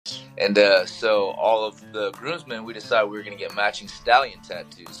And so all of the groomsmen, we decided we were going to get matching stallion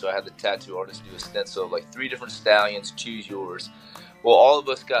tattoos. So I had the tattoo artist do a stencil of like 3 different stallions, choose yours. Well, all of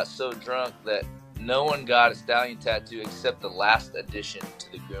us got so drunk that no one got a stallion tattoo except the last addition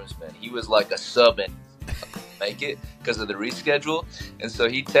to the groomsmen. He was like a sub and make it because of the reschedule. And so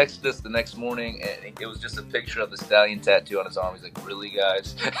he texted us the next morning, and it was just a picture of the stallion tattoo on his arm. He's like, really,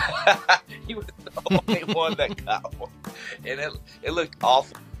 guys? He was the only one that got one. And it looked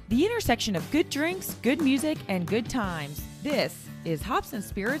awful. The intersection of good drinks, good music, and good times. This is Hops and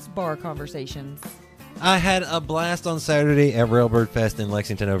Spirits Bar Conversations. I had a blast on Saturday at Railbird Fest in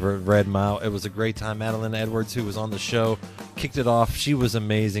Lexington over at Red Mile. It was a great time. Madeline Edwards, who was on the show, kicked it off. She was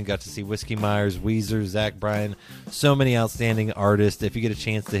amazing. Got to see Whiskey Myers, Weezer, Zach Bryan, so many outstanding artists. If you get a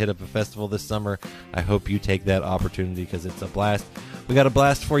chance to hit up a festival this summer, I hope you take that opportunity because it's a blast. We got a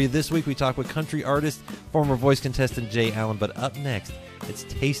blast for you this week. We talk with country artist, former Voice contestant Jay Allen. But up next, it's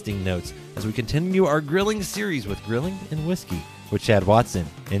Tasting Notes as we continue our grilling series with Grilling and Whiskey with Chad Watson.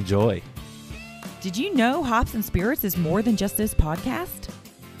 Enjoy. Did you know Hops and Spirits is more than just this podcast?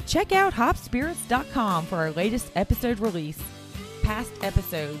 Check out hopspirits.com for our latest episode release, past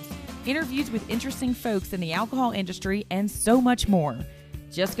episodes, interviews with interesting folks in the alcohol industry, and so much more.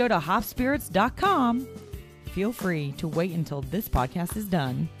 Just go to hopspirits.com. Feel free to wait until this podcast is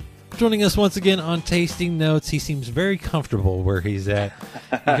done. Joining us once again on Tasting Notes, he seems very comfortable where he's at.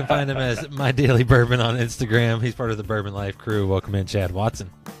 You can find him as My Daily Bourbon on Instagram. He's part of the Bourbon Life crew. Welcome in, Chad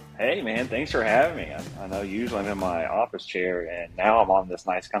Watson. Hey, man, thanks for having me. I know usually I'm in my office chair, and now I'm on this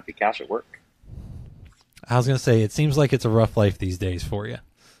nice comfy couch at work. I was going to say, it seems like it's a rough life these days for you.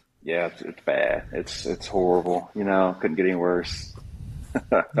 Yeah, it's bad. It's horrible. You know, couldn't get any worse.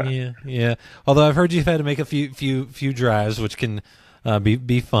 Yeah. Although I've heard you've had to make a few drives, which can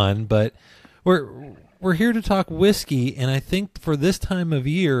be fun. But we're here to talk whiskey, and I think for this time of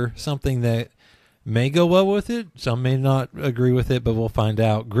year, something that may go well with it. Some may not agree with it, but we'll find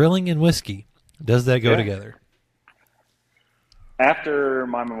out. Grilling and whiskey, does that go together? After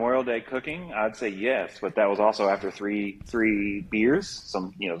my Memorial Day cooking, I'd say yes, but that was also after three beers.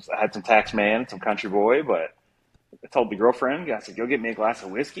 I had some tax man, some country boy, but I told the girlfriend, I said, go get me a glass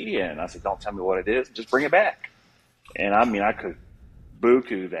of whiskey, and I said, don't tell me what it is, just bring it back. And I could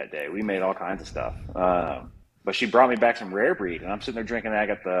buku that day. We made all kinds of stuff. But she brought me back some rare breed, and I'm sitting there drinking. I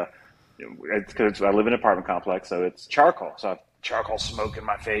got because I live in an apartment complex, so it's charcoal. So I have charcoal smoke in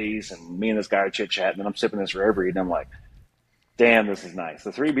my face, and me and this guy are chit-chatting, and I'm sipping this rare breed, and I'm like, damn, this is nice.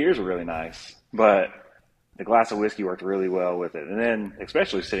 The 3 beers were really nice, but the glass of whiskey worked really well with it. And then,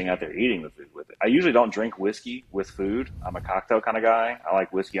 especially sitting out there eating the food with it. I usually don't drink whiskey with food. I'm a cocktail kind of guy. I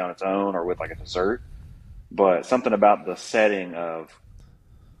like whiskey on its own or with like a dessert. But something about the setting of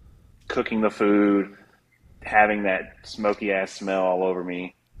cooking the food, having that smoky-ass smell all over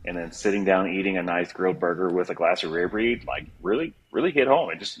me, and then sitting down eating a nice grilled burger with a glass of rare breed, like really, really hit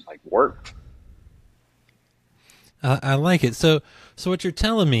home. It just like worked. I like it. So what you're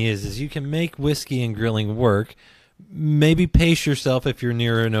telling me is you can make whiskey and grilling work. Maybe pace yourself if you're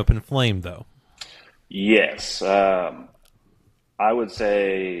near an open flame, though. Yes. I would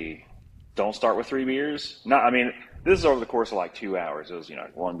say don't start with 3 beers. This is over the course of like 2 hours. It was,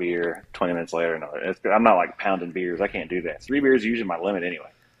 1 beer, 20 minutes later, another. I'm not like pounding beers. I can't do that. 3 beers is usually my limit anyway.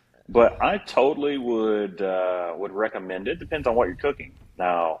 But I totally would recommend it. Depends on what you're cooking.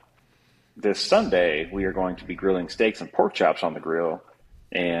 Now, this Sunday, we are going to be grilling steaks and pork chops on the grill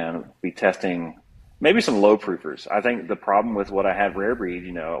and be testing maybe some low proofers. I think the problem with what I had rare breed,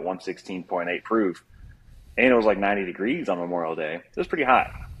 at 116.8 proof, and it was like 90 degrees on Memorial Day. It was pretty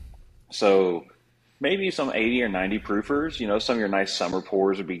hot. So maybe some 80 or 90 proofers, some of your nice summer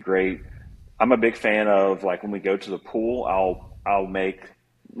pours would be great. I'm a big fan of, like, when we go to the pool, I'll make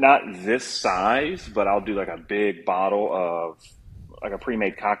not this size, but I'll do like a big bottle of like a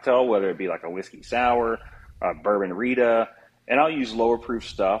pre-made cocktail, whether it be like a whiskey sour, a bourbon Rita, and I'll use lower proof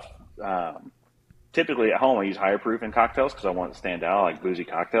stuff. Typically at home, I use higher proof in cocktails because I want it to stand out, like boozy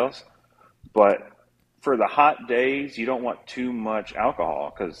cocktails. But for the hot days, you don't want too much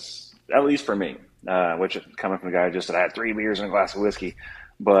alcohol because, at least for me, which is coming from the guy who just said I had 3 beers and a glass of whiskey,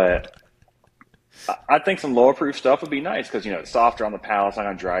 but I think some lower proof stuff would be nice because, it's softer on the palate. It's not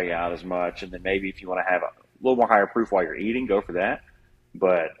going to dry you out as much. And then maybe if you want to have a little more higher proof while you're eating, go for that.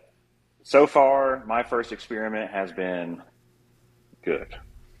 But so far, my first experiment has been good.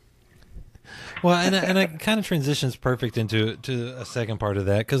 Well, and it kind of transitions perfect into a second part of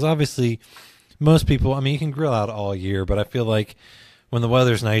that because obviously most people, you can grill out all year, but I feel like when the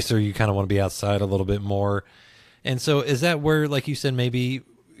weather's nicer, you kind of want to be outside a little bit more. And so is that where, like you said, maybe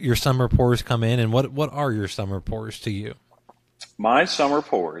your summer pours come in, and what are your summer pours to you? My summer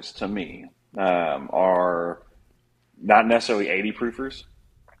pours to me are not necessarily 80 proofers,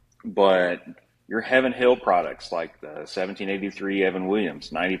 but your Heaven Hill products like the 1783 Evan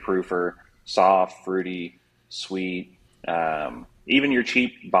Williams 90 proofer, soft, fruity, sweet, even your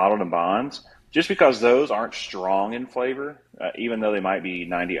cheap bottled and bonds, just because those aren't strong in flavor, even though they might be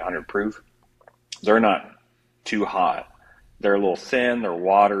 90, 100 proof, they're not too hot. They're a little thin, they're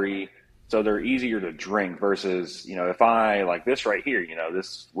watery, so they're easier to drink versus, if I like this right here,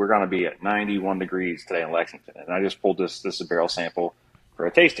 we're going to be at 91 degrees today in Lexington. And I just pulled this is a barrel sample for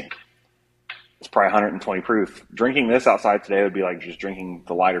a tasting. It's probably 120 proof. Drinking this outside today would be like just drinking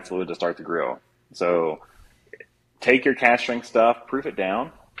the lighter fluid to start the grill. So take your cask strength stuff, proof it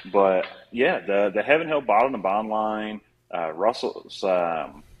down. But yeah, the Heaven Hill bottled and bond line, Russell's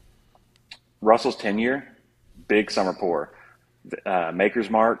 10-year, big summer pour. Maker's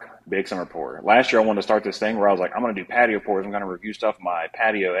Mark, big summer pour. Last year I wanted to start this thing where I was like, I'm going to do patio pours. I'm going to review stuff on my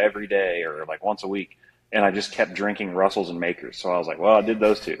patio every day or like once a week. And I just kept drinking Russell's and Makers. So I was like, well, I did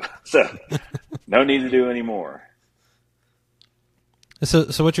those two. So no need to do any more. So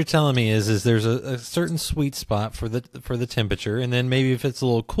what you're telling me is there's a certain sweet spot for the temperature, and then maybe if it's a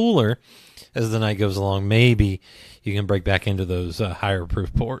little cooler as the night goes along, maybe you can break back into those higher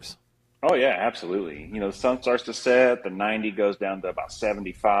proof pours. Oh, yeah, absolutely. The sun starts to set, the 90 goes down to about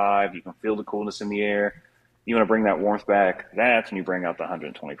 75. You can feel the coolness in the air. You want to bring that warmth back. That's when you bring out the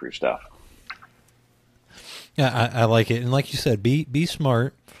 120 proof stuff. Yeah, I like it. And like you said, be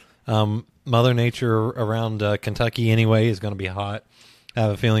smart. Mother Nature around Kentucky anyway is going to be hot. I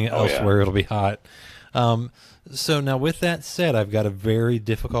have a feeling elsewhere it'll be hot. So now with that said, I've got a very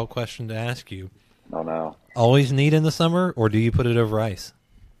difficult question to ask you. Oh, no. Always neat in the summer, or do you put it over ice?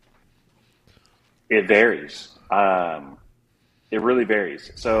 It varies. It really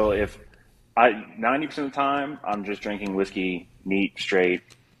varies. So if 90% of the time, I'm just drinking whiskey, neat, straight,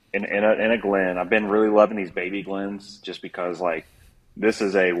 in a Glen. I've been really loving these baby Glens just because, like, this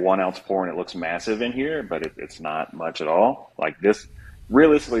is a 1 ounce pour and it looks massive in here, but it's not much at all. Like this,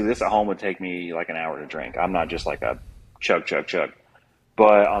 realistically, this at home would take me like an hour to drink. I'm not just like a chug.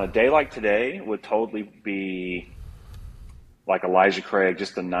 But on a day like today, would totally be like Elijah Craig,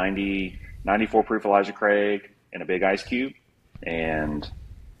 just the 94 proof Elijah Craig in a big ice cube, and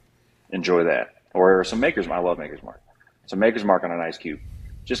enjoy that. Or some Maker's Mark. I love Maker's Mark. Some Maker's Mark on an ice cube,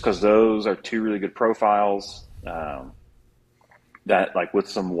 just because those are two really good profiles that, like, with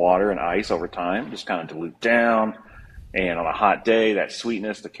some water and ice over time, just kind of dilute down. And on a hot day, that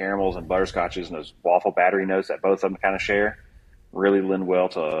sweetness, the caramels and butterscotches and those waffle battery notes that both of them kind of share, really lend well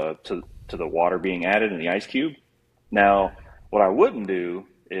to the water being added in the ice cube. Now, what I wouldn't do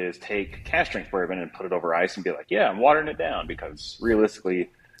is take cask strength bourbon and put it over ice and be like, yeah, I'm watering it down, because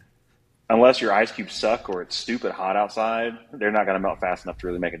realistically, unless your ice cubes suck or it's stupid hot outside, they're not going to melt fast enough to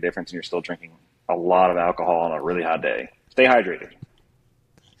really make a difference, and you're still drinking a lot of alcohol on a really hot day. Stay hydrated.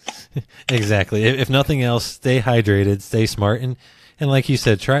 Exactly. If nothing else, stay hydrated, stay smart, and like you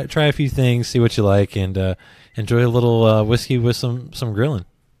said, try a few things, see what you like, and enjoy a little whiskey with some grilling.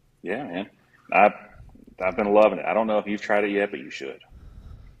 Yeah, man. I've been loving it. I don't know if you've tried it yet, but you should.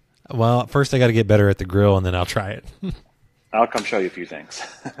 Well, first I got to get better at the grill, and then I'll try it. I'll come show you a few things.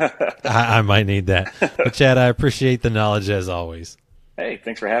 I might need that. But Chad, I appreciate the knowledge as always. Hey,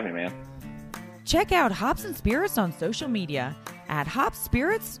 thanks for having me, man. Check out Hops and Spirits on social media at Hops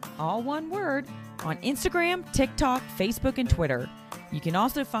Spirits, all one word, on Instagram, TikTok, Facebook, and Twitter. You can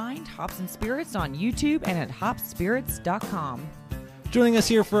also find Hops and Spirits on YouTube and at hopspirits.com. Joining us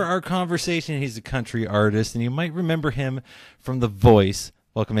here for our conversation, he's a country artist, and you might remember him from The Voice.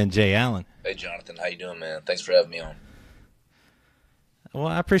 Welcome in, Jay Allen. Hey, Jonathan. How you doing, man? Thanks for having me on. Well,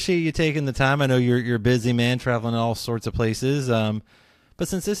 I appreciate you taking the time. I know you're a busy man, traveling all sorts of places. But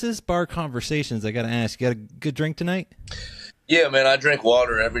since this is Bar Conversations, I got to ask, you got a good drink tonight? Yeah, man, I drink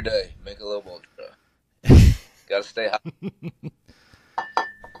water every day. Make a little ultra. Got to stay hot.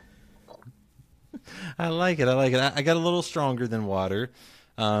 I like it. I got a little stronger than water.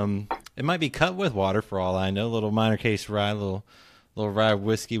 It might be cut with water for all I know. A little minor case rye, little rye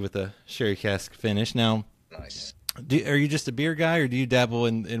whiskey with a sherry cask finish. Now, Nice. Are you just a beer guy, or do you dabble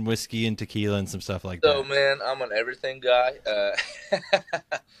in whiskey and tequila and some stuff like that? So, man, I'm an everything guy.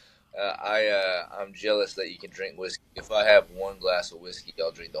 I'm jealous that you can drink whiskey. If I have one glass of whiskey,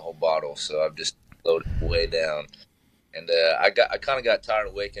 I'll drink the whole bottle. So I've just slowed it way down. And I kind of got tired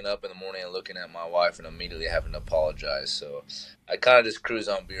of waking up in the morning and looking at my wife and immediately having to apologize. So I kind of just cruise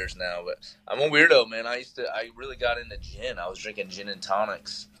on beers now. But I'm a weirdo, man. I really got into gin. I was drinking gin and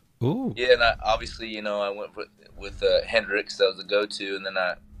tonics. Ooh. Yeah, and obviously, I went with Hendrix. That was the go-to. And then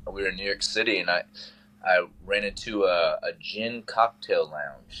we were in New York City, and I ran into a gin cocktail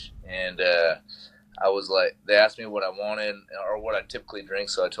lounge, and I was like, they asked me what I wanted or what I typically drink,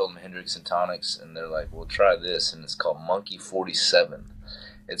 so I told them Hendrix and tonics, and they're like, well, try this, and it's called Monkey 47.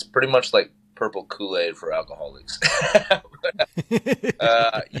 It's pretty much like purple Kool-Aid for alcoholics.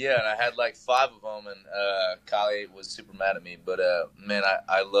 Yeah, and I had like 5 of them, and Kylie was super mad at me. But man,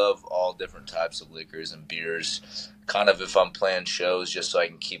 I love all different types of liquors and beers. Kind of if I'm playing shows, just so I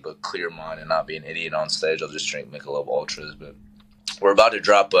can keep a clear mind and not be an idiot on stage, I'll just drink Michelob Ultras. But we're about to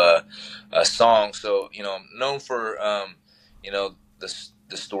drop a song, so I'm known for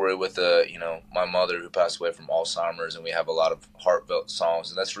the story with my mother who passed away from Alzheimer's, and we have a lot of heartfelt songs,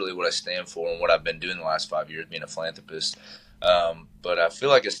 and that's really what I stand for and what I've been doing the last 5 years, being a philanthropist. But I feel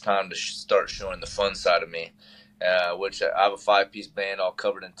like it's time to start showing the fun side of me, which I have a 5-piece band all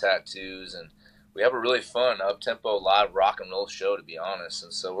covered in tattoos, and we have a really fun up-tempo live rock and roll show, to be honest.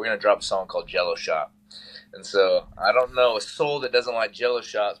 And so we're going to drop a song called Jello Shot. And so I don't know a soul that doesn't like Jello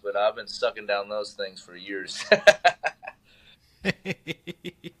shots, but I've been sucking down those things for years.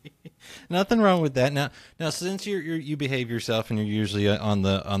 Nothing wrong with that. Now, since you behave yourself and you're usually on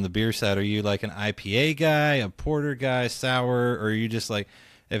the beer side, are you like an IPA guy, a porter guy, sour, or are you just like,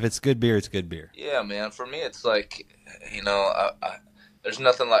 if it's good beer, it's good beer? Yeah, man. For me, it's like, there's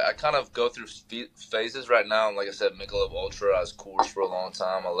nothing like, I kind of go through phases right now. Like I said, Michelob Ultra, I was Coors for a long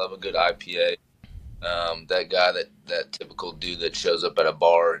time. I love a good IPA. That guy, that typical dude that shows up at a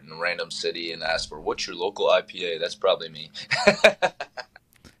bar in a random city and asks for, what's your local IPA? That's probably me.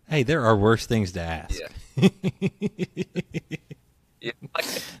 Hey, there are worse things to ask. Yeah. Yeah.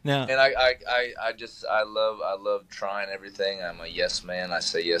 Now, and I love trying everything. I'm a yes man. I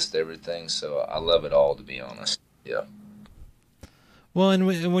say yes to everything. So I love it all, to be honest. Yeah. Well, and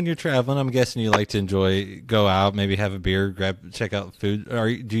when you're traveling, I'm guessing you like to go out, maybe have a beer, check out food. Are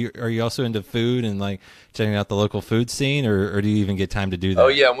you also into food and like checking out the local food scene, or do you even get time to do that? Oh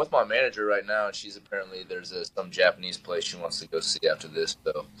yeah, I'm with my manager right now, and she's apparently there's some Japanese place she wants to go see after this.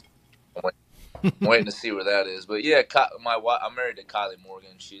 So I'm waiting to see where that is. But yeah, I'm married to Kylie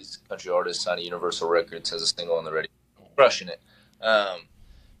Morgan. She's a country artist, signed to Universal Records, has a single on the radio, crushing it.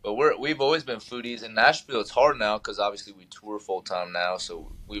 But we've always been foodies. In Nashville, it's hard now because obviously we tour full time now,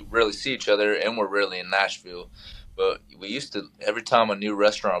 so we rarely see each other, and we're rarely in Nashville. But we used to, every time a new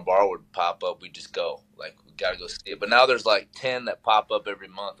restaurant or bar would pop up, we'd just go. Like, we got to go see it. But now there's like 10 that pop up every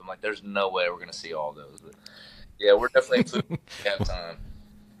month. I'm like, there's no way we're going to see all those. But yeah, we're definitely food. We have time.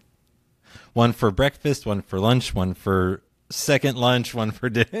 One for breakfast, one for lunch, one for second lunch, one for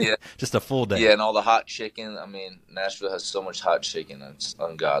dinner. Yeah. Just a full day. Yeah, and all the hot chicken. I mean, Nashville has so much hot chicken. It's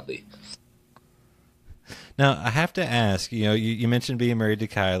ungodly. Now, I have to ask, you mentioned being married to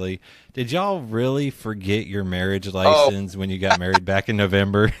Kylie. Did y'all really forget your marriage license when you got married back in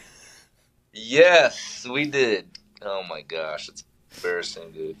November? Yes, we did. Oh my gosh, it's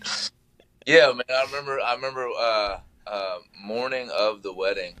embarrassing, dude. Yeah, man, I remember morning of the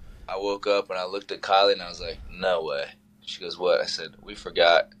wedding, I woke up and I looked at Kylie and I was like, no way. She goes, what? I said, we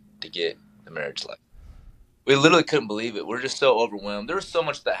forgot to get the marriage license. We literally couldn't believe it. We're just so overwhelmed. There was so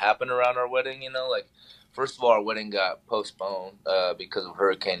much that happened around our wedding, like, first of all, our wedding got postponed because of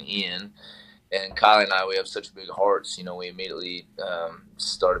Hurricane Ian. And Kylie and I, we have such big hearts. We immediately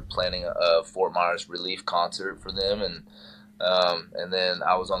started planning a Fort Myers relief concert for them. And then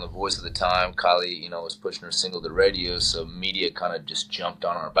I was on The Voice at the time. Kylie, was pushing her single to the radio, so media kind of just jumped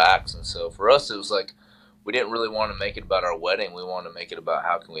on our backs. And so for us, it was like, we didn't really want to make it about our wedding. We wanted to make it about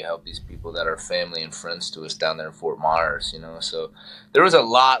how can we help these people that are family and friends to us down there in Fort Myers, So there was a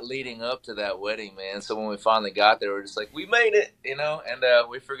lot leading up to that wedding, man. So when we finally got there, we're just like, we made it, and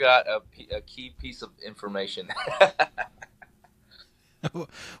we forgot a key piece of information. Well,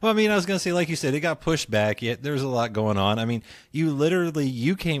 I mean, I was going to say, like you said, it got pushed back, yet there's a lot going on. I mean,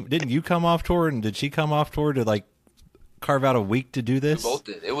 didn't you come off tour, and did she come off tour to, like, carve out a week to do this? We both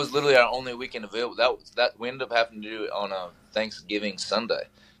did. It was literally our only weekend available. That we ended up having to do it on a Thanksgiving Sunday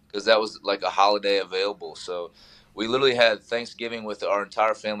because that was like a holiday available. So we literally had Thanksgiving with our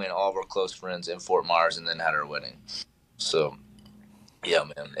entire family and all of our close friends in Fort Myers, and then had our wedding. So yeah,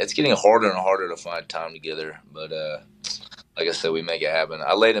 man, it's getting harder and harder to find time together. But like I said, we make it happen.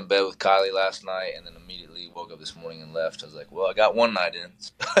 I laid in bed with Kylie last night, and then immediately woke up this morning and left. I was like, well, I got one night in.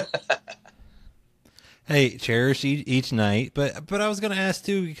 Hey, cherish each night, but I was going to ask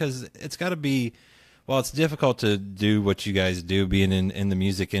too, because it's got to be, while it's difficult to do what you guys do, being in the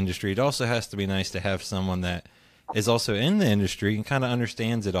music industry, it also has to be nice to have someone that is also in the industry and kind of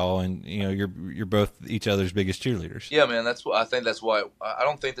understands it all, and you're both each other's biggest cheerleaders. Yeah, man. That's what I think. That's why I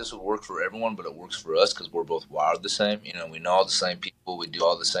don't think this would work for everyone, but it works for us because we're both wired the same. We know all the same people. We do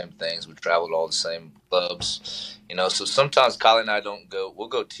all the same things. We travel to all the same clubs. So sometimes Kylie and I don't go. We'll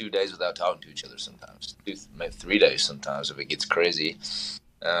go 2 days without talking to each other. Sometimes, maybe 3 days. Sometimes if it gets crazy.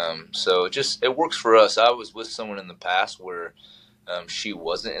 So it works for us. I was with someone in the past where she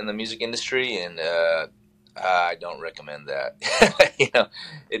wasn't in the music industry, and I don't recommend that.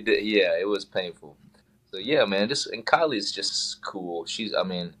 It was painful. So yeah, man, and Kylie's just cool.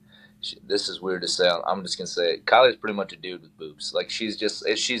 This is weird to say. I'm just gonna say it. Kylie's pretty much a dude with boobs. Like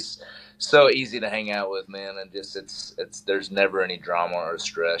she's so easy to hang out with, man, and just there's never any drama or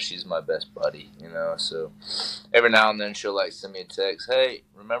stress. She's my best buddy. So every now and then she'll like send me a text, "Hey,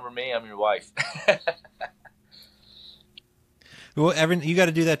 remember me? I'm your wife." Well, you got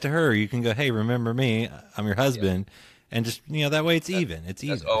to do that to her. You can go, "Hey, remember me? I'm your husband," and just that way it's even. It's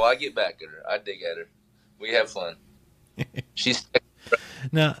even. I get back at her. I dig at her. We have fun. She's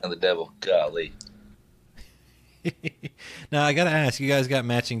now the devil. Golly. Now I got to ask, you guys got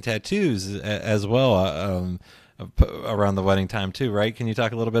matching tattoos as well around the wedding time too, right? Can you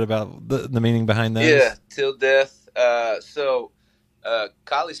talk a little bit about the meaning behind those? Yeah, till death. So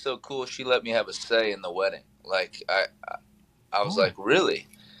Kylie's so cool. She let me have a say in the wedding. Like I was like, really?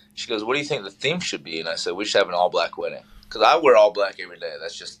 She goes, what do you think the theme should be? And I said, we should have an all-black wedding. Because I wear all black every day.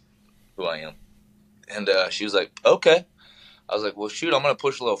 That's just who I am. And she was like, okay. I was like, well, shoot, I'm going to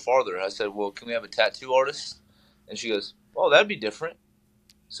push a little farther. I said, well, can we have a tattoo artist? And she goes, oh, that'd be different.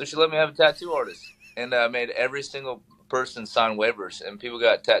 So she let me have a tattoo artist. And I made every single person sign waivers. And people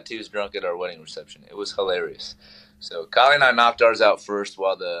got tattoos drunk at our wedding reception. It was hilarious. So Kylie and I knocked ours out first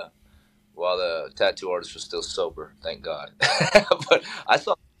while the tattoo artist was still sober, thank God. But I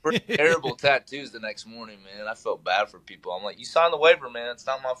saw pretty terrible tattoos the next morning, man. I felt bad for people. I'm like, you signed the waiver, man. It's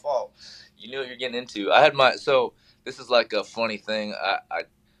not my fault. You knew what you're getting into. So this is like a funny thing.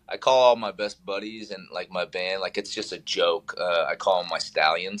 I call all my best buddies and like my band, like it's just a joke. I call them my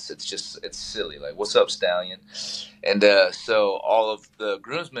stallions. It's silly. Like, what's up, stallion? And so all of the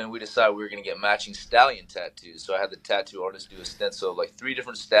groomsmen, we decided we were going to get matching stallion tattoos. So I had the tattoo artist do a stencil of like 3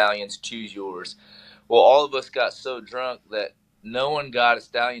 different stallions, choose yours. Well, all of us got so drunk that no one got a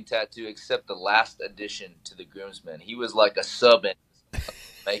stallion tattoo except the last addition to the groomsmen. He was like a sub in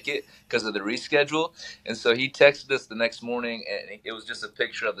make it because of the reschedule, and so he texted us the next morning, and it was just a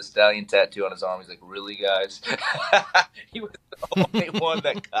picture of the stallion tattoo on his arm. He's like, really, guys? He was the only one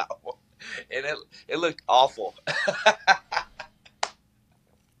that got one, and it looked awful.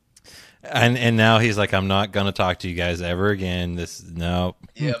 And now he's like, I'm not gonna talk to you guys ever again. No.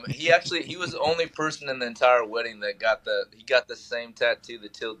 Yeah, he was the only person in the entire wedding that got the same tattoo, the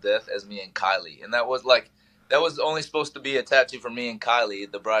till death, as me and Kylie, and that was only supposed to be a tattoo for me and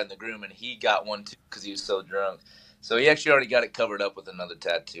Kylie, the bride and the groom, and he got one too because he was so drunk. So he actually already got it covered up with another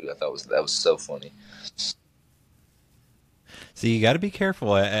tattoo. I thought that was so funny. So you got to be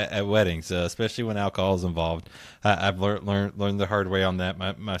careful at weddings, especially when alcohol is involved. I've learned the hard way on that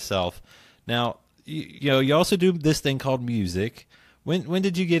myself. Now, you also do this thing called music. When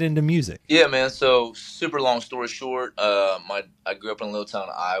did you get into music? Yeah, man. So super long story short, I grew up in a little town,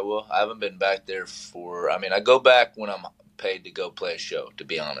 Iowa. I haven't been back there I go back when I'm paid to go play a show, to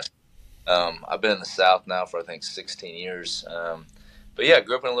be honest. I've been in the South now for I think 16 years. But yeah, I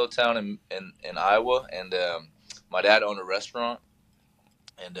grew up in a little town in Iowa, and my dad owned a restaurant,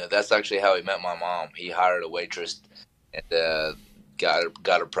 and that's actually how he met my mom. He hired a waitress and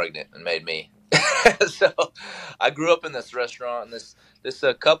got her pregnant and made me. So I grew up in this restaurant, and this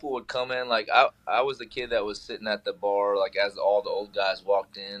couple would come in. Like I was the kid that was sitting at the bar, like as all the old guys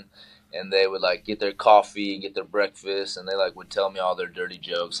walked in, and they would like get their coffee and get their breakfast, and they like would tell me all their dirty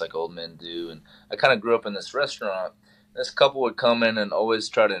jokes like old men do. And I kind of grew up in this restaurant. This couple would come in and always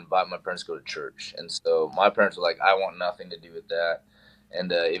try to invite my parents to go to church, and so my parents were like, I want nothing to do with that.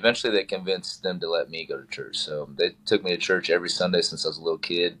 And eventually they convinced them to let me go to church. So they took me to church every Sunday since I was a little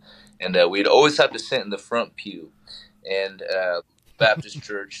kid. And we'd always have to sit in the front pew and Baptist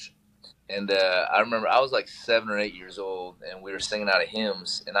church. And I remember I was like 7 or 8 years old, and we were singing out of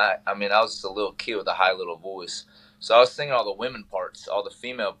hymns. And I was just a little kid with a high little voice. So I was singing all the women parts, all the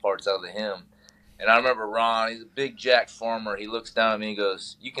female parts out of the hymn. And I remember Ron, he's a big jack farmer. He looks down at me and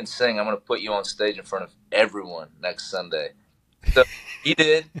goes, you can sing. I'm going to put you on stage in front of everyone next Sunday. So he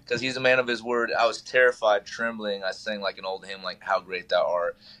did, because he's a man of his word. I was terrified, trembling. I sang like an old hymn, like How Great Thou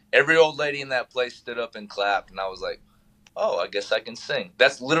Art. Every old lady in that place stood up and clapped, and I was like, oh, I guess I can sing.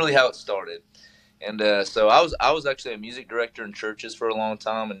 That's literally how it started. And so I was actually a music director in churches for a long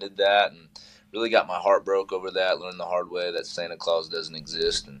time and did that. And really got my heart broke over that. Learned the hard way that Santa Claus doesn't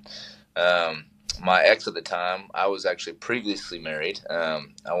exist. And um, my ex at the time, I was actually previously married. I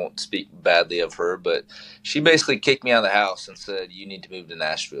won't speak badly of her, but she basically kicked me out of the house and said, "You need to move to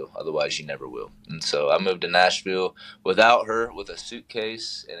Nashville, otherwise you never will." And so I moved to Nashville without her, with a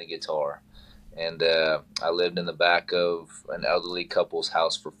suitcase and a guitar. And I lived in the back of an elderly couple's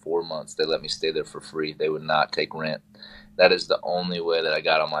house for 4 months. They let me stay there for free. They would not take rent. That is the only way that I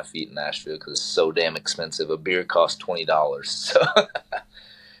got on my feet in Nashville, because it's so damn expensive. A beer costs $20. So,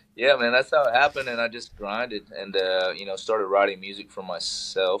 yeah, man, that's how it happened. And I just grinded and, started writing music for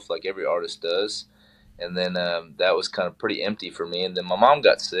myself like every artist does. And then that was kind of pretty empty for me. And then my mom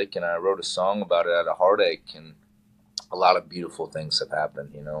got sick, and I wrote a song about it out of heartache. And a lot of beautiful things have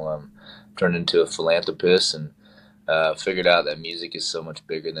happened. Turned into a philanthropist, and figured out that music is so much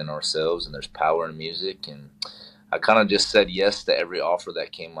bigger than ourselves, and there's power in music. And I kind of just said yes to every offer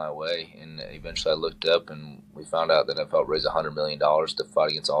that came my way. And eventually I looked up, and we found out that I've helped raise $100 million to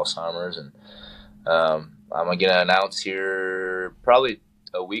fight against Alzheimer's. And I'm going to announce here probably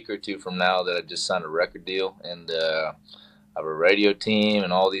a week or two from now that I just signed a record deal, and I have a radio team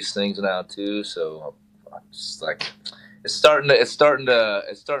and all these things now too. So I'm just like, it's starting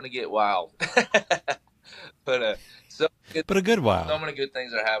to get wild. But But a good while. so many good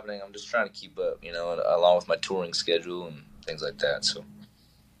things are happening. I'm just trying to keep up, along with my touring schedule and things like that. So,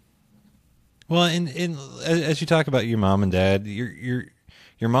 Well, and as you talk about your mom and dad, your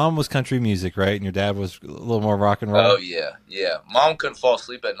mom was country music, right? And your dad was a little more rock and roll. oh yeah. Mom couldn't fall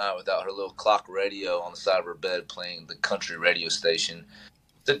asleep at night without her little clock radio on the side of her bed playing the country radio station.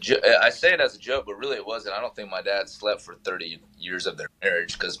 I say it as a joke, but really it wasn't. I don't think my dad slept for 30 years of their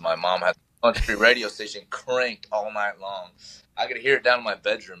marriage, because my mom had the country radio station cranked all night long. I could hear it down in my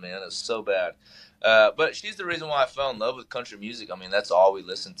bedroom, man. It was so bad. But she's the reason why I fell in love with country music. I mean, that's all we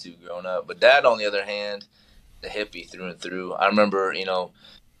listened to growing up. But Dad, on the other hand, the hippie through and through. I remember,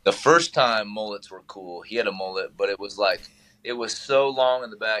 the first time mullets were cool. He had a mullet, but it was so long in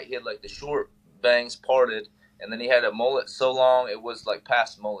the back. He had like the short bangs parted, and then he had a mullet so long it was like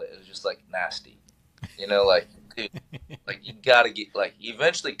past mullet. It was just like nasty, like, dude, like you gotta get, like, he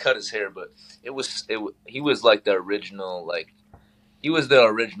eventually cut his hair, but he was like the original, like he was the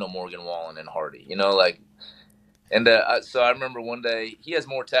original Morgan Wallen and Hardy, like. And so I remember one day, he has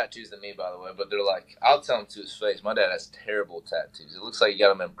more tattoos than me, by the way, but they're like, I'll tell him to his face, my dad has terrible tattoos. It looks like he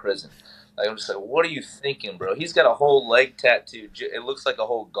got him in prison. Like, I'm just like, what are you thinking, bro? He's got a whole leg tattoo. It looks like a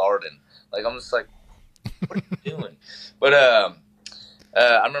whole garden. Like, I'm just like, what are you doing? But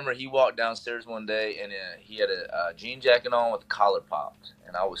I remember he walked downstairs one day, and he had a jean jacket on with the collar popped.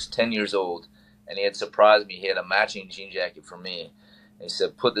 And I was 10 years old, and he had surprised me. He had a matching jean jacket for me. And he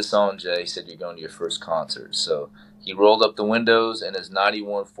said, "Put this on, Jay." He said, "You're going to your first concert." So he rolled up the windows in his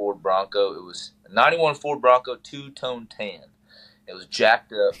 91 Ford Bronco. It was a 91 Ford Bronco, two-tone tan. It was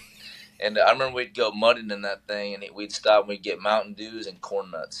jacked up. And I remember we'd go mudding in that thing, and we'd stop and we'd get Mountain Dews and corn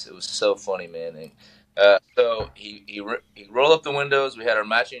nuts. It was so funny, man. And so he rolled up the windows. We had our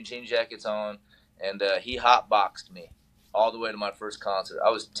matching jean jackets on, and he hotboxed me all the way to my first concert. I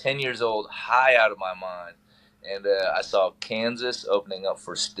was 10 years old, high out of my mind, and I saw Kansas opening up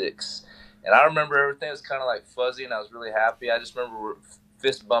for Styx. And I remember everything was kind of like fuzzy, and I was really happy. I just remember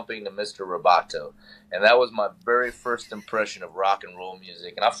fist bumping to Mr. Roboto, and that was my very first impression of rock and roll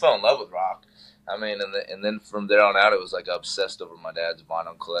music. And I fell in love with rock. I mean, and then from there on out, it was like I obsessed over my dad's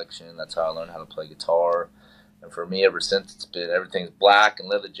vinyl collection. That's how I learned how to play guitar. And for me, ever since, it's been everything's black and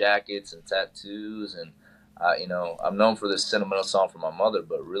leather jackets and tattoos. And I'm known for this sentimental song from my mother,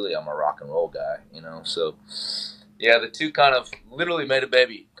 but really, I'm a rock and roll guy. So yeah, the two kind of literally made a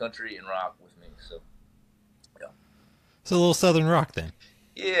baby, country and rock, with me. So yeah. So a little Southern rock then.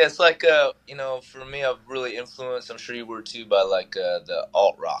 Yeah, it's like, for me, I've really influenced, I'm sure you were too, by like the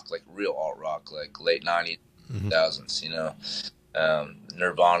alt rock, like real alt rock, like late 90s, 2000s,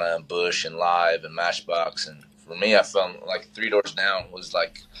 Nirvana and Bush and Live and Matchbox. And for me, I felt like Three Doors Down was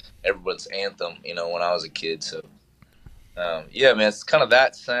like everyone's anthem, when I was a kid. So, yeah, man, it's kind of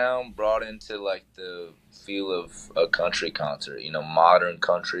that sound brought into like the feel of a country concert, modern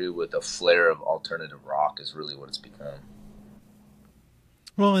country with a flair of alternative rock is really what it's become.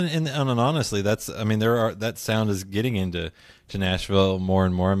 Well, and honestly, that sound is getting into Nashville more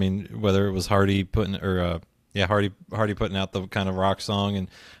and more. I mean, whether it was Hardy putting Hardy putting out the kind of rock song, and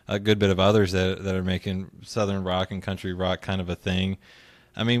a good bit of others that are making Southern rock and country rock kind of a thing.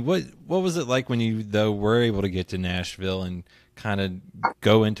 I mean, what was it like when you were able to get to Nashville and kind of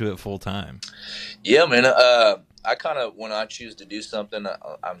go into it full time? Yeah, man. I kind of, when I choose to do something,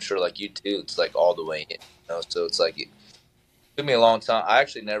 I'm sure like you too, it's like all the way in. So it's like, it took me a long time. I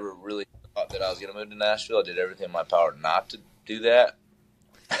actually never really thought that I was going to move to Nashville. I did everything in my power not to do that.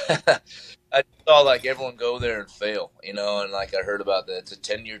 I saw like everyone go there and fail, and like I heard about that it's a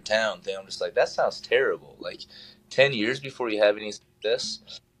 10-year town thing. I'm just like, that sounds terrible. Like 10 years before you have any success,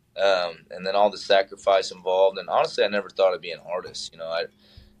 and then all the sacrifice involved. And honestly, I never thought I'd be an artist.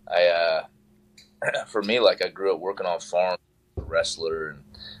 For me, like I grew up working on farms, a wrestler, and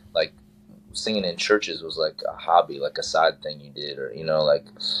like singing in churches was like a hobby, like a side thing you did, or like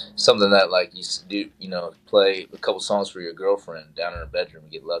something that like you do, play a couple songs for your girlfriend down in her bedroom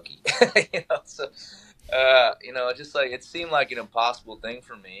and get lucky, So, just like it seemed like an impossible thing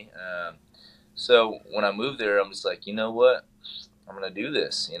for me. So when I moved there, I'm just like, you know what, I'm gonna do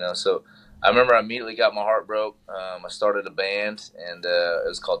this, So I remember I immediately got my heart broke. I started a band, and it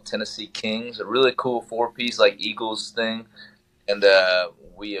was called Tennessee Kings, a really cool 4-piece like Eagles thing. And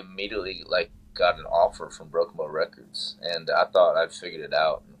we immediately like got an offer from Broken Bow Records, and I thought I'd figured it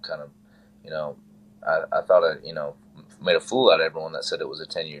out, and kind of, I thought I, made a fool out of everyone that said it was a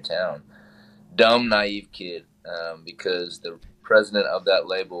 10-year town. Dumb, naive kid, because the president of that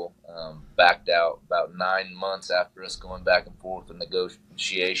label backed out about 9 months after us going back and forth with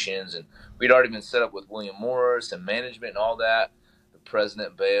negotiations, and we'd already been set up with William Morris and management and all that. The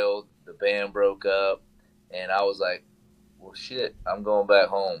president bailed, the band broke up, and I was like, well, shit, I'm going back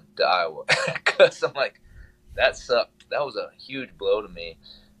home to Iowa. Because I'm like, that sucked. That was a huge blow to me.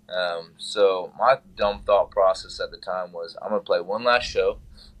 So my dumb thought process at the time was, I'm going to play one last show.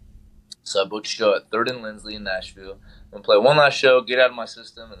 So I booked a show at 3rd and Lindsley in Nashville. I'm going to play one last show, get out of my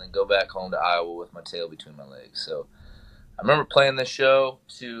system, and then go back home to Iowa with my tail between my legs. So I remember playing this show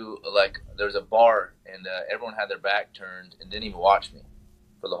to, like, there was a bar, and everyone had their back turned and didn't even watch me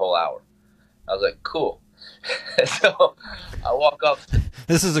for the whole hour. I was like, cool. So I walk off.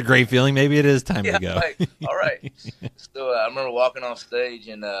 This is a great feeling. Maybe it is time to go. Like, all right. So I remember walking off stage,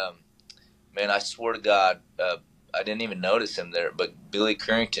 and man, I swear to God, I didn't even notice him there. But Billy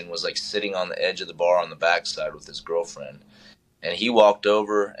Currington was like sitting on the edge of the bar on the backside with his girlfriend, and he walked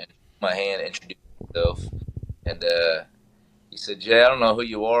over and took my hand, introduced himself, and he said, "Jay, I don't know who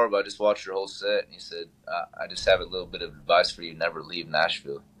you are, but I just watched your whole set." And he said, "I just have a little bit of advice for you: never leave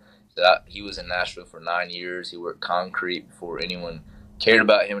Nashville." He was in Nashville for 9 years. He worked concrete before anyone cared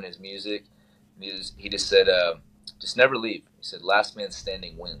about him and his music. And he just said, just never leave. He said, last man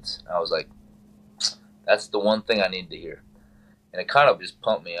standing wins. And I was like, that's the one thing I need to hear. And it kind of just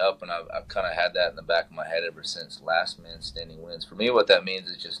pumped me up, and I've kind of had that in the back of my head ever since. Last man standing wins. For me, what that means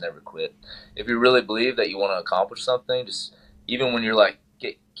is just never quit. If you really believe that you want to accomplish something, just even when you're like,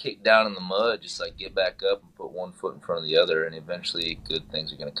 get kicked down in the mud, just like get back up and put one foot in front of the other, and eventually good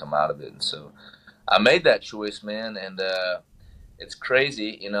things are going to come out of it. And so I made that choice, man, and it's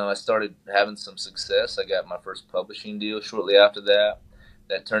crazy. I started having some success. I got my first publishing deal shortly after that.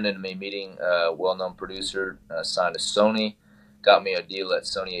 That turned into me meeting a well-known producer, signed to Sony, got me a deal at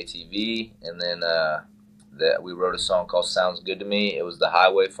Sony ATV, and then that we wrote a song called Sounds Good to Me. It was the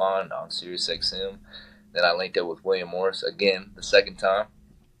Highway Fund on Sirius XM. Then I linked up with William Morris again, the second time.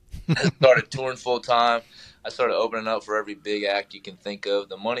 I started touring full time. I started opening up for every big act you can think of.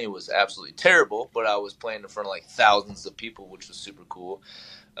 The money was absolutely terrible, but I was playing in front of like thousands of people, which was super cool.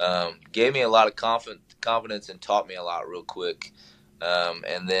 Gave me a lot of confidence and taught me a lot real quick.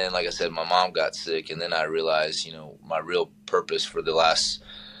 And then, like I said, my mom got sick, and then I realized, my real purpose for the last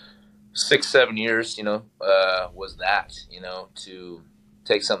 6-7 years, was that, to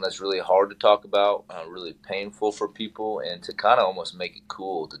take something that's really hard to talk about, really painful for people, and to kind of almost make it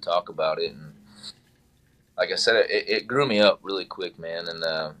cool to talk about it. And like I said, it grew me up really quick, man, and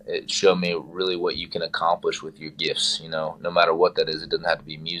it showed me really what you can accomplish with your gifts, no matter what that is. It doesn't have to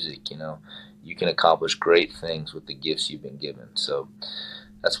be music, you can accomplish great things with the gifts you've been given. So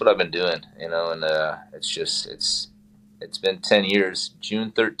that's what I've been doing, and it's been 10 years.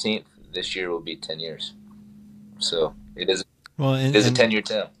 June 13th this year will be 10 years. So it is. Well, it is a 10-year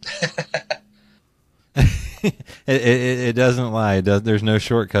town. It doesn't lie. There's no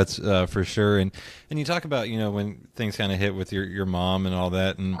shortcuts for sure. And you talk about, when things kind of hit with your mom and all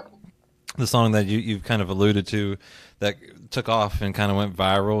that, and the song that you've kind of alluded to that took off and kind of went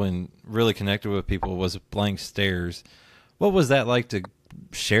viral and really connected with people was Blank Stares. What was that like to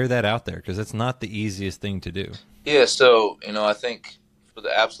share that out there? Because it's not the easiest thing to do. Yeah, so, I think for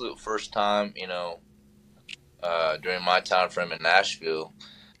the absolute first time, during my time frame in Nashville,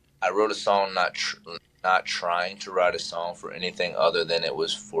 I wrote a song not trying to write a song for anything other than it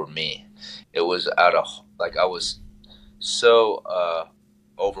was for me. It was I was so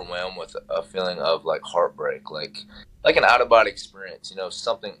overwhelmed with a feeling of like heartbreak, like an out of body experience,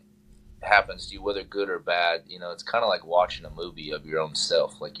 something happens to you, whether good or bad, it's kind of like watching a movie of your own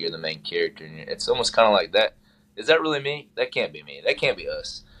self. Like you're the main character, and it's almost kind of like that. Is that really me? That can't be me. That can't be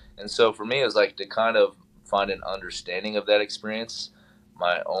us. And so for me, it was like to kind of find an understanding of that experience.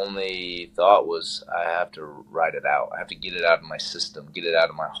 My only thought was I have to write it out. I have to get it out of my system, get it out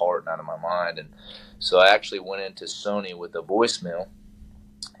of my heart and out of my mind. And so I actually went into Sony with a voicemail,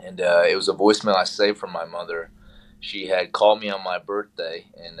 and it was a voicemail I saved from my mother. She had called me on my birthday,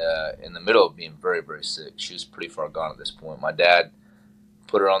 and in the middle of being very, very sick. She was pretty far gone at this point. My dad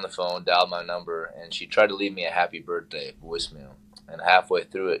put her on the phone, dialed my number, and she tried to leave me a happy birthday voicemail. And halfway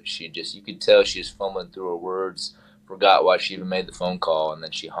through it, you could tell she was fumbling through her words, forgot why she even made the phone call, and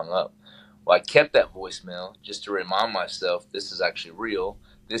then she hung up. Well, I kept that voicemail just to remind myself this is actually real.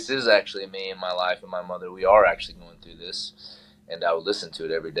 This is actually me and my life and my mother. We are actually going through this, and I would listen to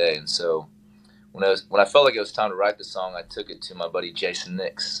it every day. And so when I felt like it was time to write the song, I took it to my buddy Jason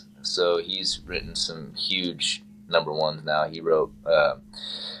Nix. So he's written some huge number ones now. He wrote a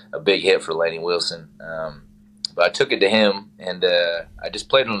big hit for Lainey Wilson. But I took it to him, and I just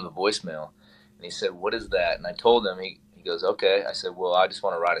played him the voicemail. And he said, "What is that?" And I told him. He goes, "Okay." I said, "Well, I just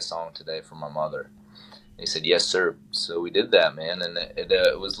want to write a song today for my mother." And he said, "Yes, sir." So we did that, man. And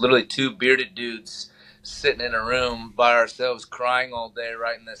it was literally two bearded dudes sitting in a room by ourselves, crying all day,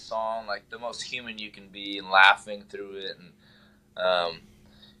 writing this song, like the most human you can be, and laughing through it.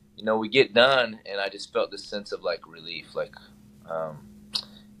 And we get done, and I just felt this sense of like relief, like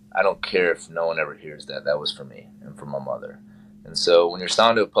I don't care if no one ever hears that. That was for me and for my mother. And so when you're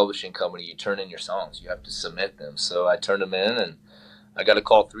signed to a publishing company, you turn in your songs. You have to submit them. So I turned them in, and I got a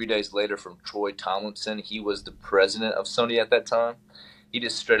call 3 days later from Troy Tomlinson. He was the president of Sony at that time. He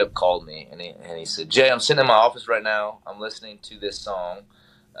just straight up called me, and he said, "Jay, I'm sitting in my office right now. I'm listening to this song.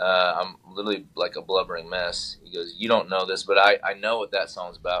 I'm literally like a blubbering mess." He goes, "You don't know this, but I know what that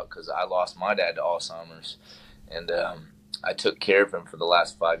song's about because I lost my dad to Alzheimer's. And I took care of him for the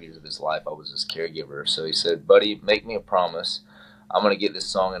last 5 years of his life. I was his caregiver." So he said, "Buddy, make me a promise. I'm going to get this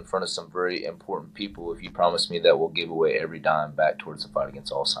song in front of some very important people if you promise me that we'll give away every dime back towards the fight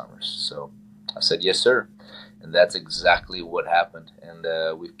against Alzheimer's." So I said, "Yes, sir." And that's exactly what happened.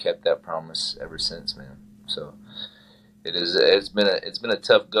 And we've kept that promise ever since, man. So it's been a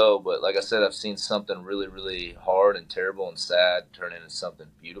tough go, but like I said, I've seen something really, really hard and terrible and sad turn into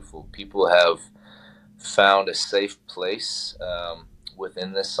something beautiful. People have found a safe place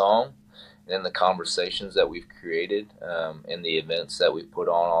within this song, and in the conversations that we've created, in the events that we've put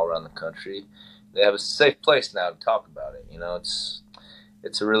on all around the country. They have a safe place now to talk about it.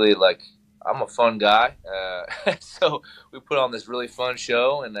 It's a really, like, I'm a fun guy, so we put on this really fun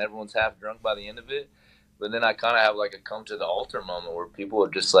show, and everyone's half drunk by the end of it. But then I kind of have like a come to the altar moment where people are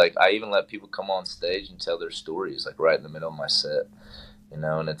just like, I even let people come on stage and tell their stories, like right in the middle of my set, and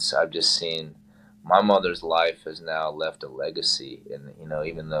I've just seen my mother's life has now left a legacy, and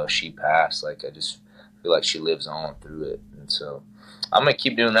even though she passed, like I just feel like she lives on through it. And so I'm gonna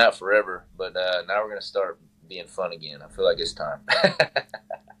keep doing that forever, but now we're gonna start being fun again. I feel like it's time.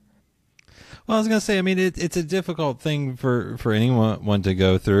 Well, I was gonna say, I mean, it's a difficult thing for anyone to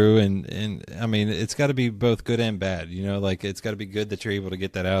go through, and I mean, it's got to be both good and bad. Like it's got to be good that you're able to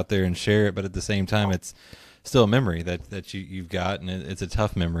get that out there and share it, but at the same time, it's still a memory that you've got, and it's a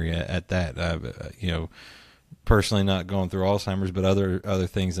tough memory at that. Personally, not going through Alzheimer's, but other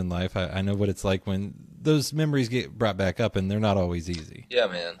things in life, I know what it's like when those memories get brought back up, and they're not always easy. Yeah,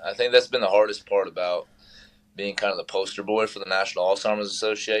 man. I think that's been the hardest part about being kind of the poster boy for the National Alzheimer's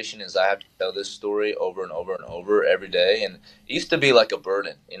Association is I have to tell this story over and over and over every day. And it used to be like a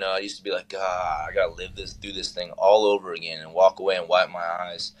burden. I used to be like, God, I got to do this thing all over again and walk away and wipe my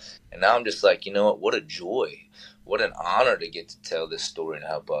eyes. And now I'm just like, you know what a joy. What an honor to get to tell this story and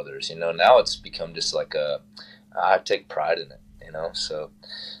help others. Now it's become just like I take pride in it, So,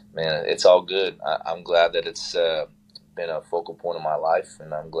 man, it's all good. I'm glad that it's been a focal point of my life,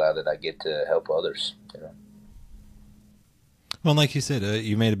 and I'm glad that I get to help others, Well, like you said,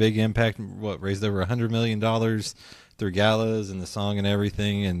 you made a big impact. Raised over $100 million through galas and the song and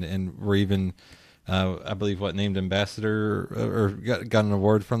everything, and were even, I believe, named ambassador or got an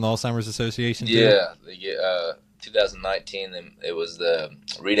award from the Alzheimer's Association. Yeah, 2019. It was the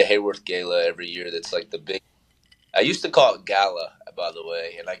Rita Hayworth Gala every year. That's like the big. I used to call it gala, by the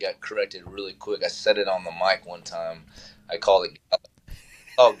way, and I got corrected really quick. I said it on the mic one time. I called it gala.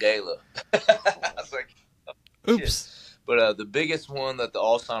 Oh, gala. I was like, oh, oops. Shit. But the biggest one that the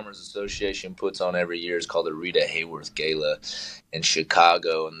Alzheimer's Association puts on every year is called the Rita Hayworth Gala in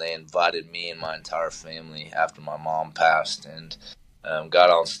Chicago, and they invited me and my entire family after my mom passed. And got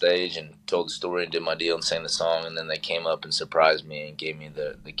on stage and told the story and did my deal and sang the song, and then they came up and surprised me and gave me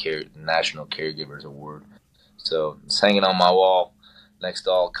the National Caregivers Award. So it's hanging on my wall next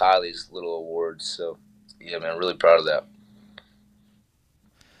to all Kylie's little awards. So yeah, man, really proud of that.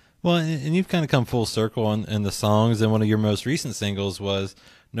 Well, and you've kind of come full circle in the songs, and one of your most recent singles was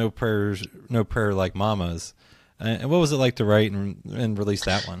 "No Prayers, No Prayer Like Mama's." And what was it like to write and release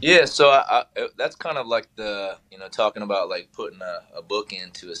that one? Yeah, so that's kind of like the, talking about like putting a book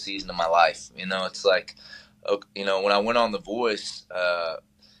into a season of my life. It's like, when I went on The Voice,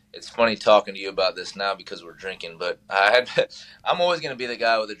 it's funny talking to you about this now because we're drinking, but I'm always going to be the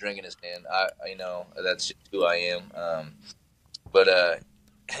guy with a drink in his hand. That's just who I am. But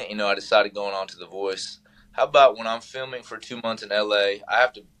I decided going on to The Voice. How about when I'm filming for 2 months in LA,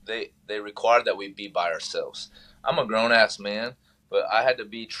 they required that we be by ourselves. I'm a grown ass man, but I had to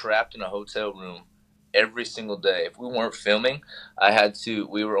be trapped in a hotel room every single day. If we weren't filming,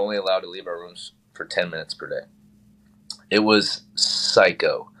 we were only allowed to leave our rooms for 10 minutes per day. It was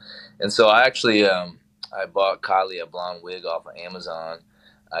psycho. And so I bought Kylie a blonde wig off of Amazon.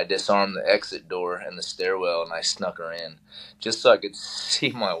 I disarmed the exit door and the stairwell, and I snuck her in just so I could see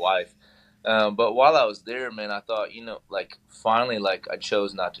my wife. But while I was there, man, I thought, like finally, like I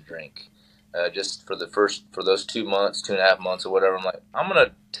chose not to drink. Just for those 2 months, 2.5 months, or whatever. I'm like, I'm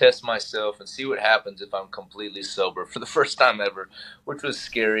gonna test myself and see what happens if I'm completely sober for the first time ever, which was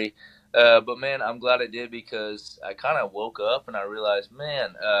scary. But man, I'm glad I did because I kind of woke up and I realized,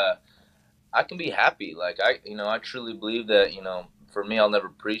 man, I can be happy. Like I truly believe that, for me, I'll never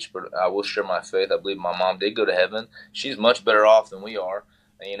preach, but I will share my faith. I believe my mom did go to heaven. She's much better off than we are,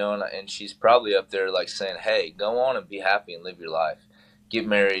 and she's probably up there like saying, hey, go on and be happy and live your life. Get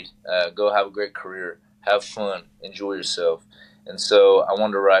married, go have a great career, have fun, enjoy yourself. And so I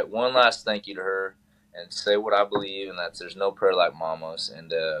wanted to write one last thank you to her and say what I believe, and that there's no prayer like mama's.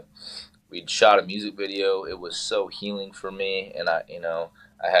 And we'd shot a music video. It was so healing for me, and I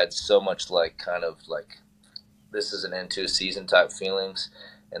had so much like kind of like this is an end to a season type feelings.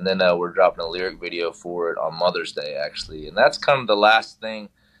 And then we're dropping a lyric video for it on Mother's Day, actually. And that's kind of the last thing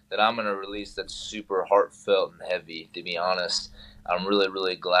that I'm going to release that's super heartfelt and heavy, to be honest. I'm really,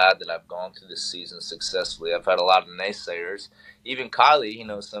 really glad that I've gone through this season successfully. I've had a lot of naysayers. Even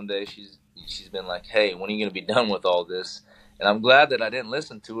Kylie, someday she's been like, hey, when are you going to be done with all this? And I'm glad that I didn't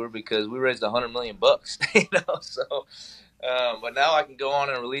listen to her because we raised $100 million, so but now I can go on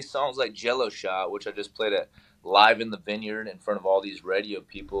and release songs like Jello Shot, which I just played at live in the Vineyard in front of all these radio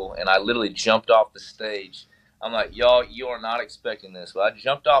people, and I literally jumped off the stage. I'm like, y'all, you are not expecting this. But I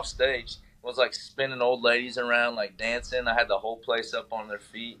jumped off stage. It was like spinning old ladies around, like dancing. I had the whole place up on their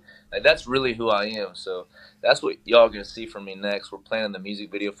feet. Like, that's really who I am. So that's what y'all are going to see from me next. We're planning the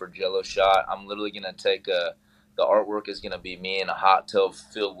music video for Jello Shot. I'm literally going to take the artwork is going to be me in a hot tub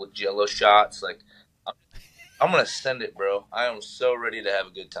filled with Jello shots. Like, I'm going to send it, bro. I am so ready to have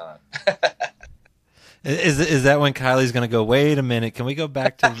a good time. Is that when Kylie's going to go, wait a minute, can we go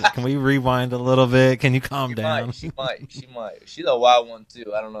back to, can we rewind a little bit? Can you calm down? She might. She's a wild one,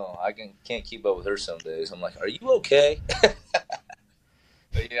 too. I don't know. I can't keep up with her some days. I'm like, are you okay?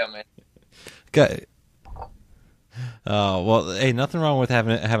 But yeah, man. Okay. Well, hey, nothing wrong with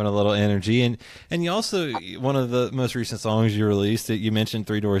having a little energy, and you also, one of the most recent songs you released, that you mentioned,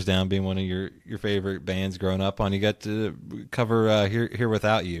 Three Doors Down being one of your favorite bands growing up on. You got to cover Here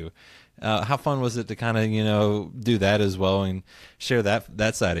Without You. How fun was it to kind of do that as well and share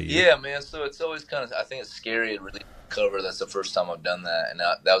that side of you? Yeah, man. So it's always kind of, I think it's scary to really cover. That's the first time I've done that, and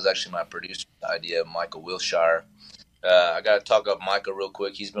that was actually my producer's idea, Michael Wilshire. I got to talk up Michael real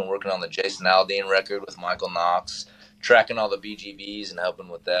quick. He's been working on the Jason Aldean record with Michael Knox, tracking all the BGBs and helping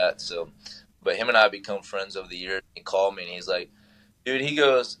with that. So, but him and I have become friends over the years. He called me and he's like, dude, he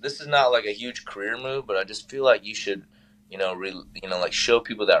goes, this is not like a huge career move, but I just feel like you should, like show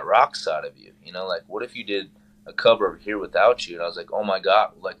people that rock side of you. Like what if you did a cover of Here Without You? And I was like, oh my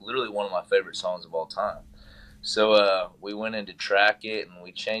God, like literally one of my favorite songs of all time. So we went in to track it and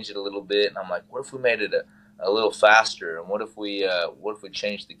we changed it a little bit. And I'm like, what if we made it a little faster? And what if we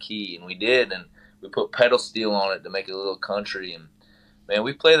changed the key? And we did, and we put pedal steel on it to make it a little country. And man,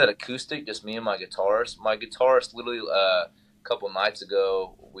 we play that acoustic, just me and my guitarist. My guitarist literally a couple nights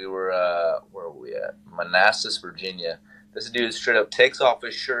ago, we were where were we at? Manassas, Virginia. This dude straight up takes off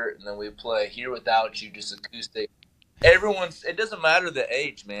his shirt, and then we play Here Without You, just acoustic. It doesn't matter the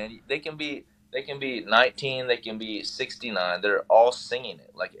age, man. They can be 19, they can be 69. They're all singing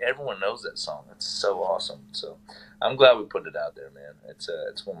it. Like everyone knows that song. It's so awesome. So I'm glad we put it out there, man. It's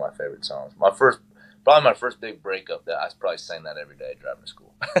one of my favorite songs. Probably my first big breakup. That I probably sang that every day driving to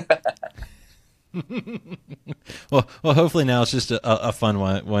school. Well, hopefully now it's just a fun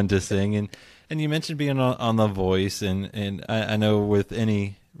one to sing. And you mentioned being on The Voice, and I know with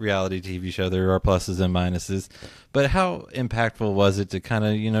any reality TV show there are pluses and minuses, but how impactful was it to kind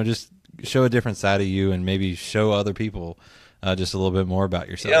of just show a different side of you and maybe show other people just a little bit more about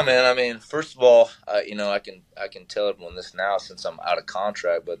yourself? Yeah, man. I mean, first of all, I can tell everyone this now since I'm out of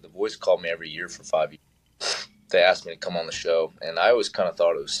contract, but The Voice called me every year for 5 years. They asked me to come on the show, and I always kind of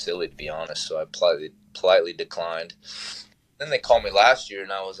thought it was silly, to be honest, so I politely declined. Then they called me last year,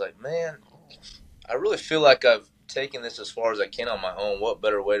 and I was like, man, I really feel like I've taken this as far as I can on my own. What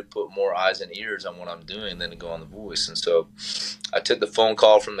better way to put more eyes and ears on what I'm doing than to go on The Voice? And so I took the phone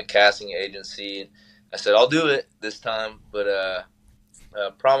call from the casting agency. I said, I'll do it this time, but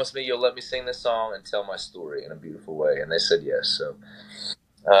promise me you'll let me sing this song and tell my story in a beautiful way. And they said yes. So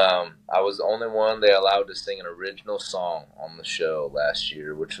I was the only one they allowed to sing an original song on the show last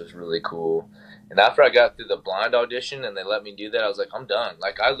year, which was really cool. And after I got through the blind audition and they let me do that, I was like, I'm done.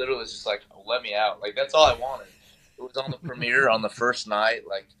 Like, I literally was just like, let me out. Like, that's all I wanted. It was on the premiere on the first night.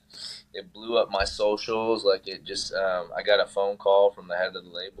 Like, it blew up my socials. Like, it just, I got a phone call from the head of the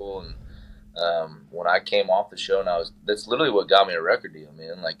label. And when I came off the show, and that's literally what got me a record deal,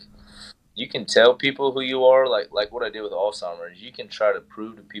 man. Like, you can tell people who you are, like what I did with Alzheimer's. You can try to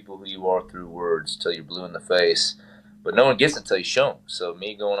prove to people who you are through words till you're blue in the face, but no one gets it until you show them. So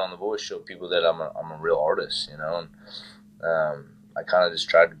me going on The Voice showed people that I'm a real artist, and I kind of just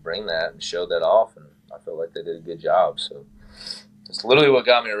tried to bring that and show that off, and I felt like they did a good job. So it's literally what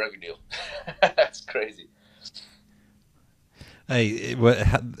got me a record deal. That's crazy. Hey,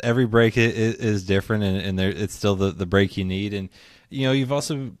 every break is different, and it's still the break you need. And you've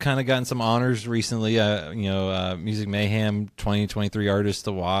also kind of gotten some honors recently. Music Mayhem 2023 Artist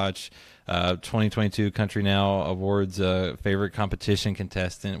to Watch, 2022 Country Now Awards favorite competition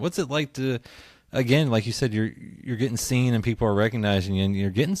contestant. What's it like to, again, like you said, you're getting seen and people are recognizing you, and you're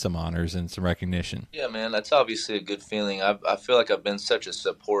getting some honors and some recognition? Yeah, man, that's obviously a good feeling. I feel like I've been such a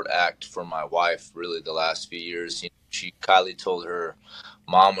support act for my wife really the last few years. Kylie told her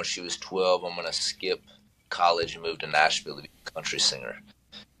mom when she was 12, I'm going to skip college and move to Nashville to be a country singer.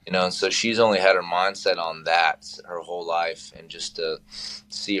 And so she's only had her mindset on that her whole life, and just to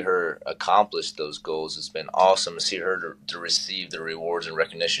see her accomplish those goals, it's been awesome. To see her to receive the rewards and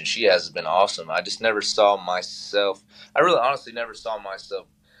recognition she has been awesome. I just never saw myself, I really honestly never saw myself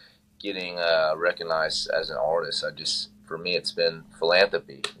getting recognized as an artist. For me, it's been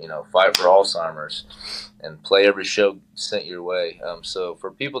philanthropy, fight for Alzheimer's and play every show sent your way. So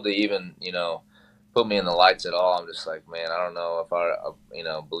for people to even, put me in the lights at all, I'm just like, man, I don't know if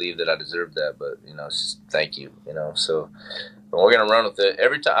I believe that I deserve that, but, thank you, so we're going to run with it.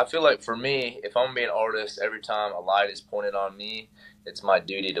 Every time, I feel like for me, if I'm going to be an artist, every time a light is pointed on me, it's my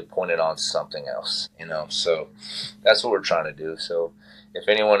duty to point it on something else, so that's what we're trying to do. So if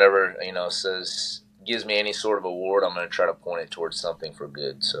anyone ever, gives me any sort of award, I'm going to try to point it towards something for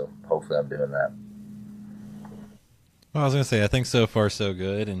good. So hopefully I'm doing that. Well, I was going to say, I think so far so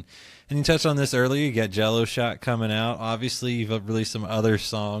good. And you touched on this earlier. You got Jello Shot coming out. Obviously, you've released some other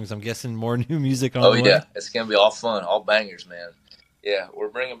songs. I'm guessing more new music on the way. Oh, yeah. It's going to be all fun, all bangers, man. Yeah, we're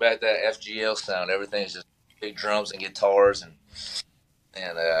bringing back that FGL sound. Everything's just big drums and guitars. And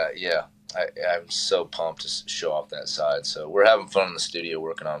yeah, I'm so pumped to show off that side. So we're having fun in the studio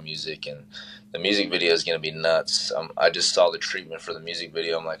working on music, and the music video is going to be nuts. I just saw the treatment for the music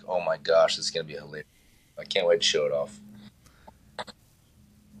video. I'm like, oh my gosh, it's going to be hilarious. I can't wait to show it off.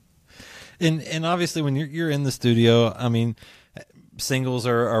 And obviously, when you're in the studio, I mean, singles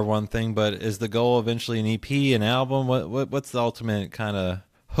are one thing, but is the goal eventually an EP, an album? What's the ultimate kind of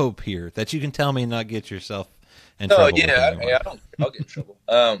hope here that you can tell me and not get yourself in trouble? Yeah, I'll get in trouble.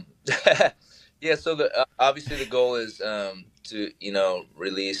 Yeah, so obviously the goal is to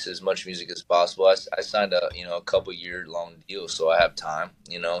release as much music as possible. I signed a couple year long deal, so I have time.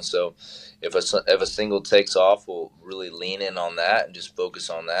 So if a single takes off, we'll really lean in on that and just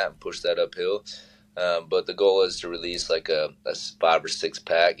focus on that and push that uphill. But the goal is to release like a 5 or 6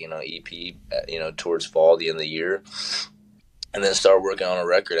 pack, EP, towards fall, the end of the year, and then start working on a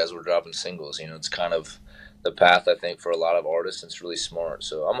record as we're dropping singles. It's kind of the path, I think, for a lot of artists. It's really smart.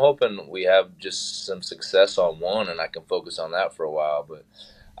 So I'm hoping we have just some success on one, and I can focus on that for a while. But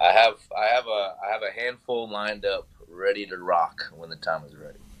I have a handful lined up, ready to rock when the time is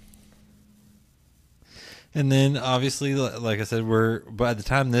ready. And then, obviously, like I said, by the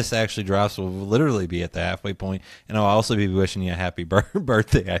time this actually drops, we'll literally be at the halfway point, and I'll also be wishing you a happy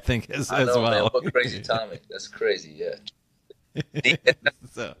birthday, I think, as well. Man, what crazy timing. That's crazy, yeah.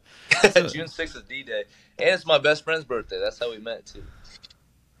 So, June 6th is D-Day. And it's my best friend's birthday. That's how we met, too.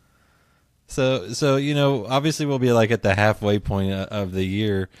 So obviously we'll be like at the halfway point of the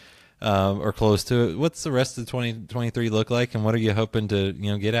year, or close to it. What's the rest of 2023 look like, and what are you hoping to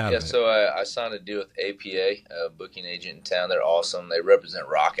get out of it? So I signed a deal with APA, a booking agent in town. They're awesome. They represent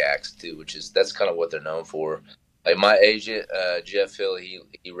rock acts too, that's kind of what they're known for. Like my agent, Jeff Hill,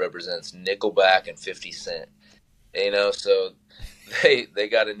 he represents Nickelback and 50 Cent. So they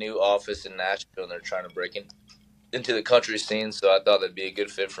got a new office in Nashville, and they're trying to break into the country scene. So I thought that'd be a good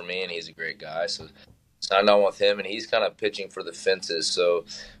fit for me, and he's a great guy. So signed on with him, and he's kind of pitching for the fences. So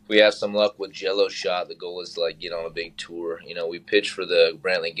if we have some luck with Jello Shot, the goal is to like get on a big tour. We pitched for the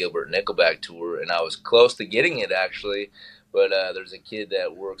Brantley Gilbert Nickelback tour, and I was close to getting it actually. But there's a kid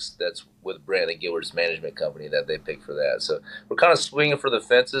that's with Brantley Gilbert's management company that they picked for that. So we're kind of swinging for the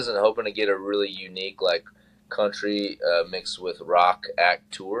fences and hoping to get a really unique like country mixed with rock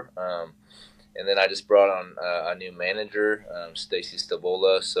act tour. And then I just brought on a new manager, Stacy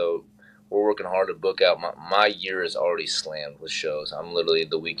Stavola. So we're working hard to book out. My year is already slammed with shows. I'm literally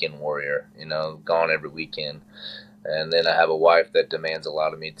the weekend warrior, gone every weekend. And then I have a wife that demands a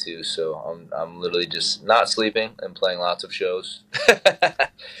lot of me too. So I'm literally just not sleeping and playing lots of shows.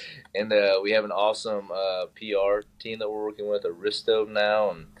 And we have an awesome PR team that we're working with, Aristo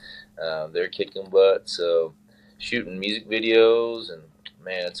now, and they're kicking butt. So shooting music videos, and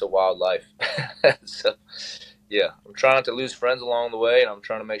man, it's a wild life. So yeah, I'm trying to lose friends along the way, and I'm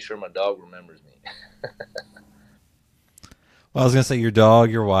trying to make sure my dog remembers me. Well, I was gonna say your dog,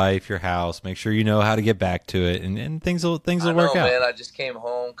 your wife, your house. Make sure you know how to get back to it, and things will work out. Man, I just came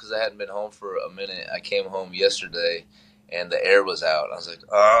home because I hadn't been home for a minute. I came home yesterday, and the air was out. I was like,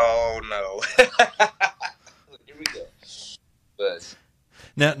 oh no, here we go. But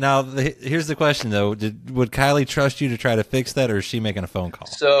here's the question though: would Kylie trust you to try to fix that, or is she making a phone call?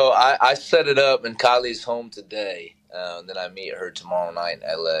 So I set it up, and Kylie's home today. And then I meet her tomorrow night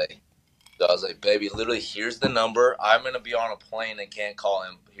in LA. So I was like, baby, literally, here's the number. I'm going to be on a plane and can't call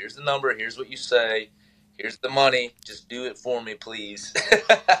him. Here's the number. Here's what you say. Here's the money. Just do it for me, please.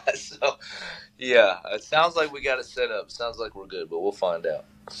 So, yeah, it sounds like we got it set up. Sounds like we're good, but we'll find out.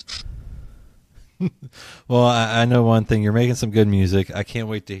 Well, I know one thing. You're making some good music. I can't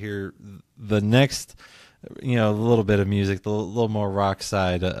wait to hear the next a little bit of music, the little more rock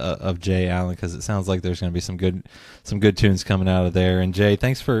side of Jay Allen, because it sounds like there's going to be some good tunes coming out of there. And Jay,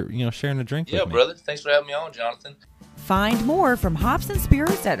 thanks for sharing a drink with me. Yeah, brother. Thanks for having me on, Jonathan. Find more from Hops and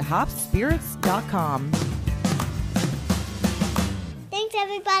Spirits at hopspirits.com. Thanks,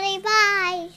 everybody. Bye.